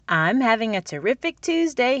I'm having a terrific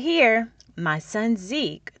Tuesday here. My son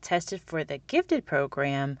Zeke tested for the gifted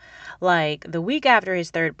program like the week after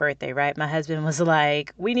his third birthday, right? My husband was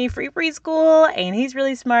like, we need free preschool and he's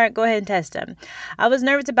really smart. Go ahead and test him. I was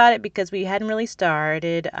nervous about it because we hadn't really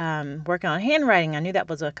started working on handwriting. I knew that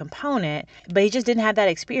was a component, but he just didn't have that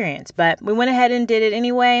experience. But we went ahead and did it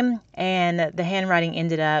anyway, and the handwriting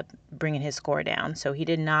ended up bringing his score down. So he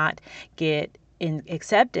did not get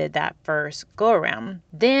accepted that first go around.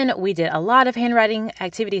 Then we did a lot of handwriting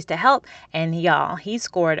activities to help, and y'all, he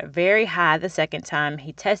scored very high the second time.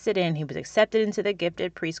 He tested in, he was accepted into the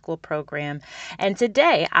gifted preschool program. And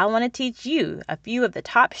today I want to teach you a few of the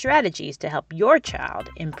top strategies to help your child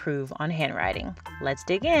improve on handwriting. Let's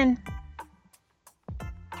dig in.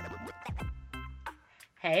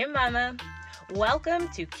 Hey mama, welcome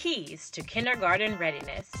to Keys to Kindergarten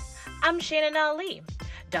Readiness. I'm Shannon Ali,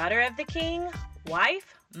 daughter of the king,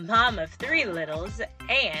 wife, mom of 3 littles,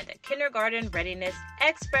 and kindergarten readiness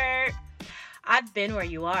expert. I've been where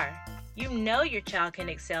you are. You know your child can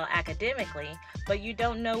excel academically, but you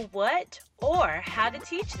don't know what or how to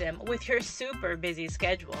teach them with your super busy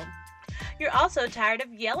schedule. You're also tired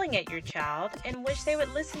of yelling at your child and wish they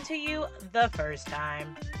would listen to you the first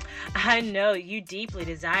time. I know you deeply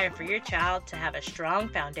desire for your child to have a strong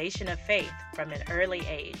foundation of faith from an early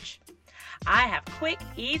age. I have quick,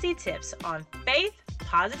 easy tips on faith,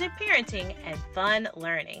 positive parenting, and fun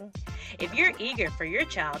learning. If you're eager for your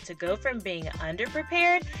child to go from being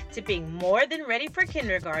underprepared to being more than ready for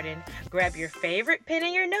kindergarten, grab your favorite pen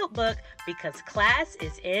and your notebook because class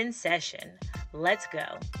is in session. Let's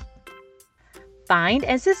go. Find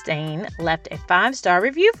and Sustain left a 5-star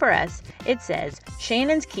review for us. It says,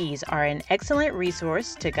 Shannon's Keys are an excellent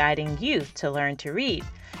resource to guiding youth to learn to read.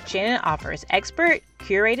 Shannon offers expert,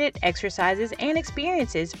 curated exercises and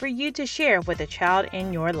experiences for you to share with a child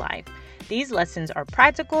in your life. These lessons are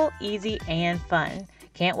practical, easy, and fun.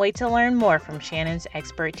 Can't wait to learn more from Shannon's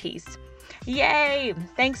expertise. Yay!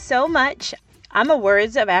 Thanks so much. I'm a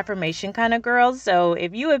words of affirmation kind of girl, so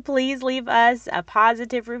if you would please leave us a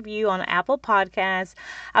positive review on Apple Podcasts,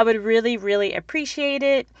 I would really, really appreciate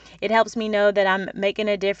it. It helps me know that I'm making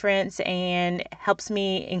a difference and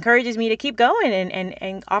encourages me to keep going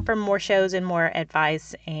and offer more shows and more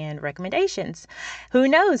advice and recommendations. Who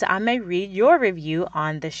knows, I may read your review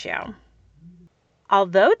on the show.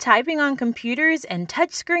 Although typing on computers and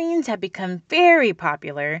touchscreens have become very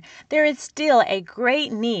popular, there is still a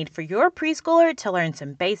great need for your preschooler to learn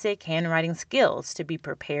some basic handwriting skills to be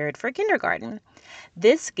prepared for kindergarten.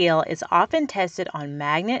 This skill is often tested on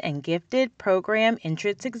magnet and gifted program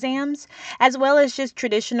entrance exams, as well as just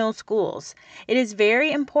traditional schools. It is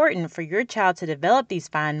very important for your child to develop these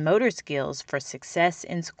fine motor skills for success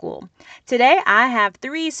in school. Today, I have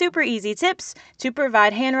 3 super easy tips to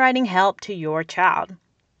provide handwriting help to your child.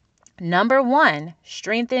 Number 1,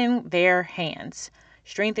 strengthen their hands.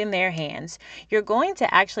 Strengthen their hands. You're going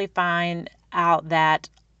to actually find out that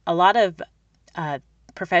a lot of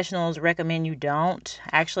professionals recommend you don't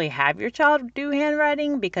actually have your child do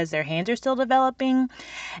handwriting because their hands are still developing,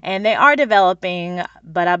 and they are developing,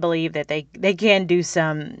 but I believe that they can do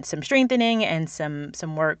some strengthening and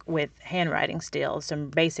some work with handwriting still, some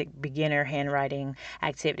basic beginner handwriting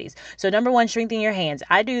activities. So number 1, strengthen your hands.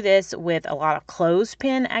 I do this with a lot of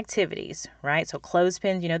clothespin activities, right? So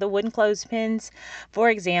clothespins, the wooden clothespins. For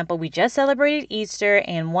example, we just celebrated Easter,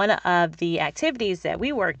 and one of the activities that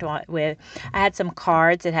we worked on with, I had some cards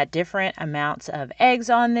that had different amounts of eggs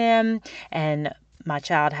on them, and my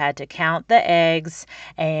child had to count the eggs,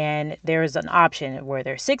 and there was an option, were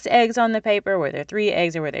there 6 eggs on the paper, were there 3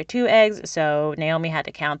 eggs, or were there 2 eggs? So Naomi had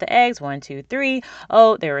to count the eggs, 1, 2, 3.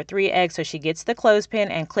 Oh, there were 3 eggs, so she gets the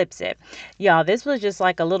clothespin and clips it. Y'all, this was just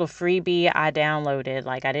like a little freebie I downloaded.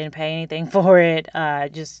 Like, I didn't pay anything for it.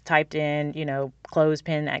 Just typed in,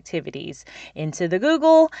 clothespin activities into the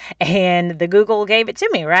Google, and the Google gave it to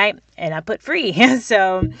me, right? And I put free.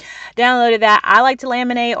 So downloaded that. I like to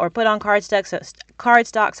laminate or put on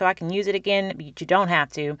cardstock so I can use it again, but you don't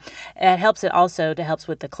have to. It helps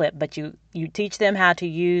with the clip, but you teach them how to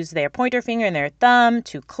use their pointer finger and their thumb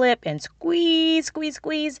to clip and squeeze,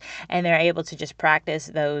 and they're able to just practice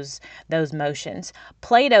those motions.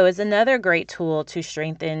 Play-Doh is another great tool to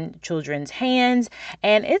strengthen children's hands,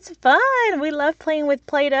 and it's fun. We love playing with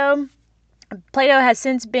Play-Doh. Play-Doh has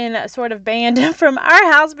since been sort of banned from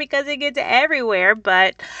our house because it gets everywhere,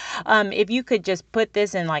 but if you could just put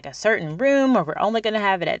this in like a certain room, or we're only going to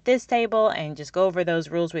have it at this table, and just go over those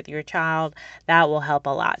rules with your child, that will help a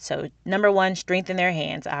lot. So number 1, strengthen their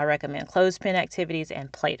hands. I recommend clothespin activities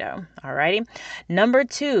and Play-Doh. Alrighty. Number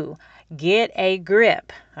 2, get a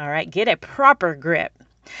grip. All right, get a proper grip.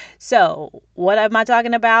 So, what am I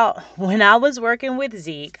talking about? When I was working with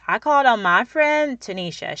Zeke, I called on my friend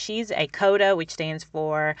Tanisha. She's a CODA, which stands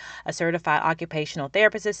for a Certified Occupational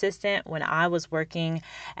Therapist Assistant. When I was working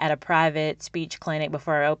at a private speech clinic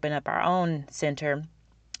before I opened up our own center,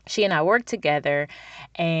 she and I worked together,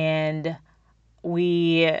 and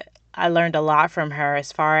I learned a lot from her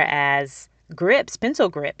as far as grips, pencil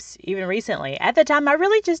grips, even recently. At the time, I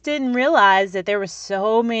really just didn't realize that there were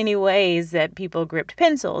so many ways that people gripped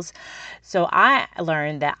pencils. So I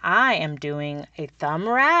learned that I am doing a thumb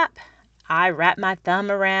wrap. I wrap my thumb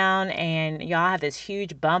around, and y'all, have this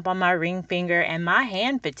huge bump on my ring finger, and my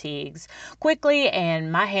hand fatigues quickly,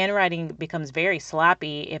 and my handwriting becomes very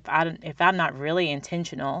sloppy if I'm not really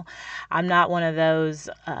intentional. I'm not one of those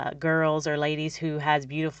girls or ladies who has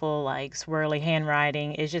beautiful, like, swirly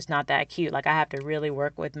handwriting. It's just not that cute. Like, I have to really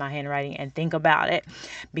work with my handwriting and think about it,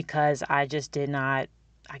 because I just did not,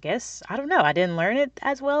 I guess, I don't know, I didn't learn it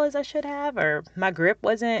as well as I should have, or my grip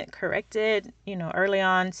wasn't corrected, early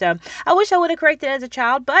on. So I wish I would have corrected it as a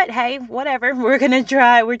child, but hey, whatever. We're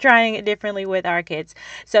trying it differently with our kids.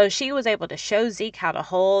 So she was able to show Zeke how to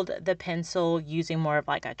hold the pencil using more of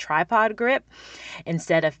like a tripod grip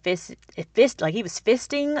instead of like he was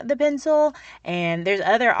fisting the pencil. And there's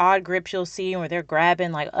other odd grips you'll see where they're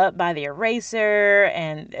grabbing like up by the eraser,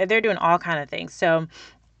 and they're doing all kind of things. So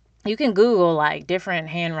you can Google like different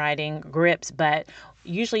handwriting grips, but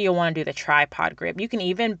usually you'll want to do the tripod grip. You can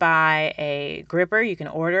even buy a gripper. You can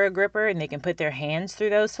order a gripper, and they can put their hands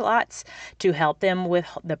through those slots to help them with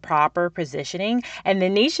the proper positioning. And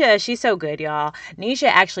then Nisha, she's so good, y'all. Nisha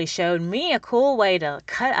actually showed me a cool way to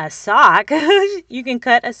cut a sock. You can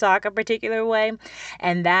cut a sock a particular way,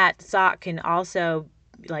 and that sock can also,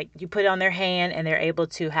 like, you put it on their hand and they're able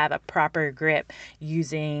to have a proper grip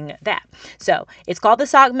using that. So it's called the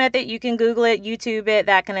sock method. You can Google it, YouTube it,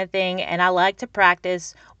 that kind of thing. And I like to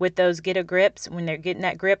practice with those get-a grips. When they're getting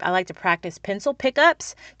that grip, I like to practice pencil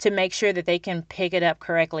pickups to make sure that they can pick it up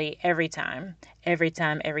correctly every time. Every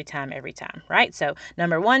time, right? So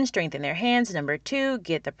number 1, strengthen their hands. Number 2,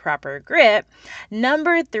 get the proper grip.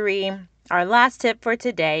 Number 3, our last tip for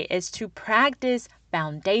today is to practice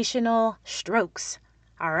foundational strokes.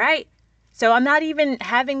 All right. So I'm not even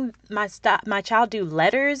having my child do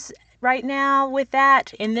letters right now with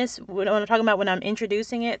that. When I'm talking about when I'm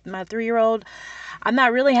introducing it, my 3-year-old, I'm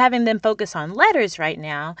not really having them focus on letters right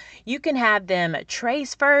now. You can have them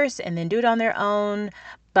trace first and then do it on their own.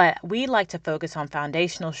 But we like to focus on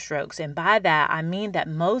foundational strokes. And by that, I mean that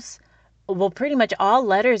pretty much all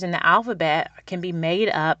letters in the alphabet can be made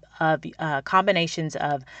up of combinations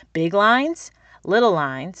of big lines, little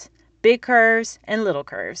lines, big curves, and little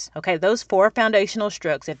curves. Okay, those 4 foundational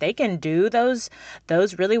strokes, if they can do those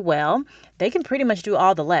really well, they can pretty much do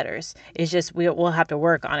all the letters. It's just we'll have to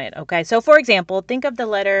work on it. Okay, so for example, think of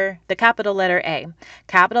the capital letter A.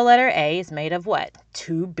 Capital letter A is made of what?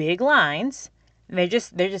 2 big lines. They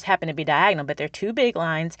just happen to be diagonal, but they're 2 big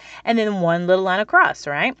lines and then 1 little line across,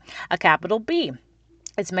 right? A capital B,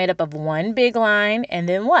 it's made up of 1 big line and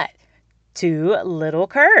then what? 2 little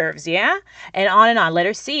curves, yeah? And on and on.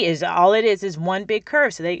 Letter C is all it is 1 big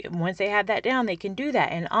curve. So once they have that down, they can do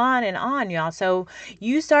that, and on, y'all. So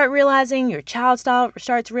you start realizing, your child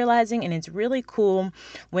starts realizing, and it's really cool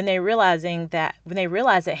when they realize that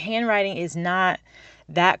handwriting is not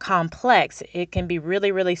that complex. It can be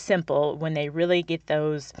really, really simple when they really get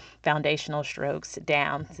those foundational strokes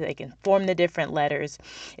down so they can form the different letters.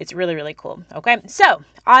 It's really, really cool. Okay, so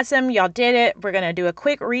awesome. Y'all did it. We're going to do a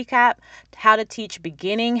quick recap. How to teach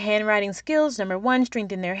beginning handwriting skills. Number 1,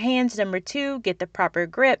 strengthen their hands. Number 2, get the proper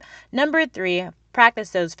grip. Number 3, practice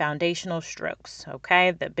those foundational strokes,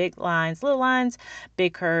 okay? The big lines, little lines,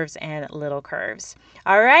 big curves, and little curves.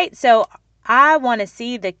 All right, so I want to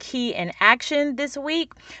see the key in action this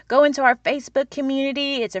week. Go into our Facebook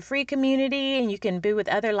community. It's a free community, and you can be with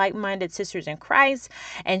other like-minded sisters in Christ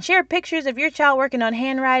and share pictures of your child working on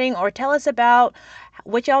handwriting, or tell us about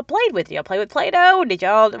what y'all played with. Y'all play with Play-Doh? What did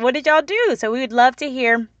y'all do? So we would love to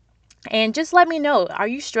hear. And just let me know, are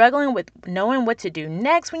you struggling with knowing what to do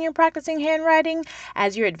next when you're practicing handwriting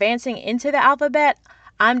as you're advancing into the alphabet?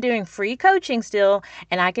 I'm doing free coaching still,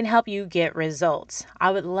 and I can help you get results.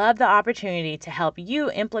 I would love the opportunity to help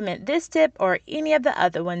you implement this tip or any of the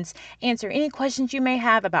other ones, answer any questions you may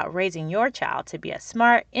have about raising your child to be a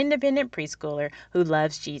smart, independent preschooler who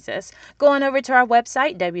loves Jesus. Go on over to our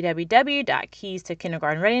website,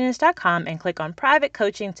 www.keystokindergartenreadiness.com, and click on private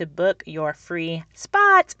coaching to book your free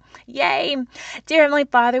spot. Yay! Dear Heavenly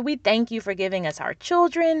Father, we thank you for giving us our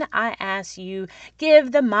children. I ask you,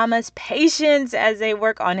 give the mamas patience as they work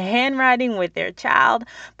work on handwriting with their child,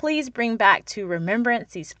 please bring back to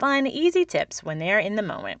remembrance these fun, easy tips when they are in the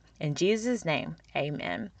moment. In Jesus' name,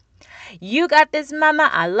 amen. You got this, Mama.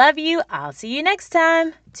 I love you. I'll see you next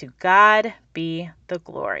time. To God be the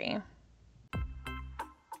glory.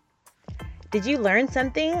 Did you learn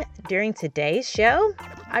something during today's show?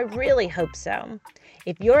 I really hope so.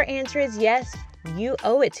 If your answer is yes, you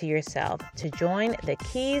owe it to yourself to join the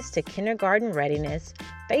Keys to Kindergarten Readiness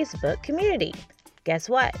Facebook community. Guess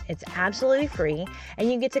what? It's absolutely free,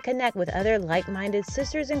 and you get to connect with other like-minded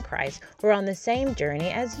sisters in Christ who are on the same journey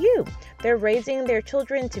as you. They're raising their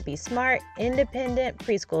children to be smart, independent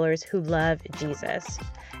preschoolers who love Jesus.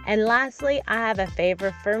 And lastly, I have a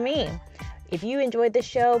favor for me. If you enjoyed the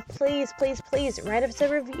show, please write us a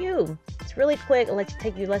review. It's really quick. It'll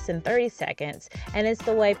take you less than 30 seconds. And it's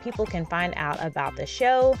the way people can find out about the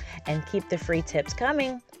show and keep the free tips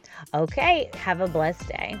coming. Okay, have a blessed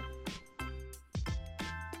day.